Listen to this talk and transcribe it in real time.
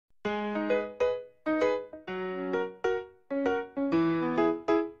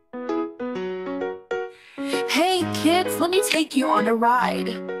me take you on a ride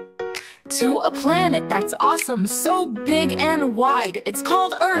to a planet that's awesome, so big and wide. It's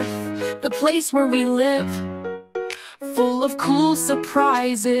called Earth, the place where we live, full of cool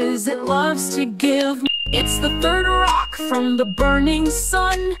surprises it loves to give. It's the third rock from the burning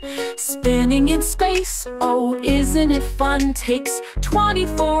sun, spinning in space. Oh, isn't it fun? Takes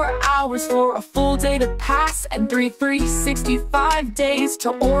 24 hours for a full day to pass, and 365 days to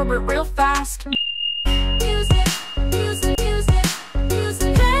orbit real fast. Music, music, music,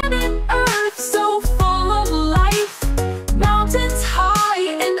 music. Planet Earth, so full of life. Mountains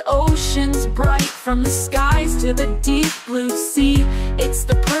high and oceans bright, from the skies to the deep blue sea. It's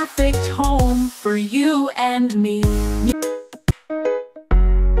the perfect home for you and me.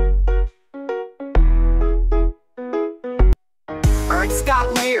 Earth's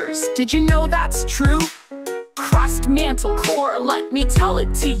got layers, did you know that's true? Crust, mantle, core, let me tell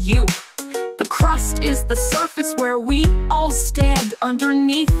it to you. The crust is the surface where we all stand.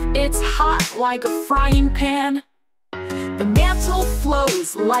 Underneath, it's hot like a frying pan. The mantle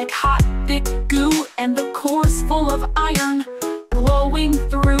flows like hot, thick goo, and the core's full of iron, glowing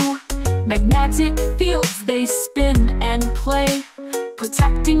through. Magnetic fields, they spin and play,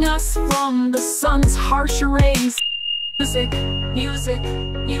 protecting us from the sun's harsh rays. Music, music,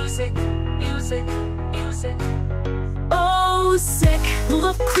 music, music, music. Oh, sick.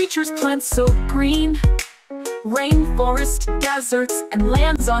 Look, creatures, plants so green, rainforest, deserts, and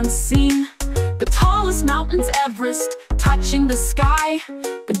lands unseen. The tallest mountains, Everest, touching the sky.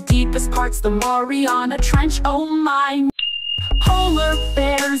 The deepest parts, the Mariana Trench, oh my. Polar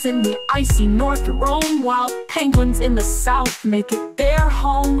bears in the icy north roam, while penguins in the south make it their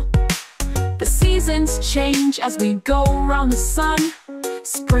home. The seasons change as we go around the sun.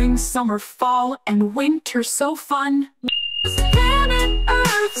 Spring, summer, fall, and winter, so fun. Planet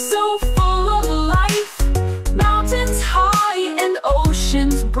Earth, so full of life. Mountains high and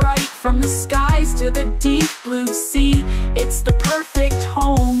oceans bright, from the skies to the deep blue sea. It's the perfect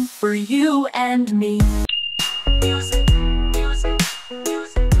home for you and me. Music, music,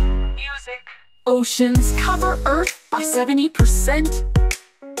 music, music. Oceans cover Earth by 70%.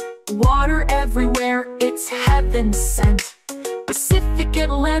 Water everywhere, it's heaven sent. Pacific,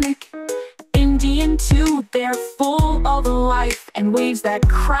 Atlantic, Indian too, they're full of life and waves that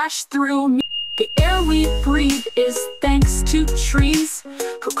crash through me. The air we breathe is thanks to trees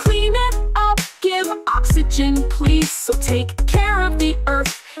who clean it up, give oxygen please. So take care of the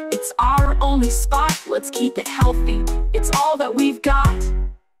earth, it's our only spot. Let's keep it healthy, it's all that we've got.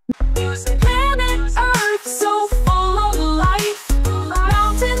 Music. Planet Earth, so full of life.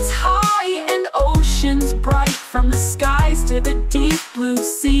 Mountains high and oceans bright, from the skies to the deep blue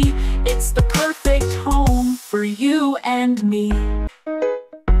sea. It's the perfect home for you and me.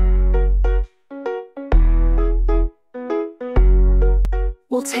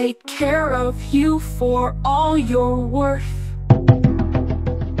 We'll take care of you for all you're worth.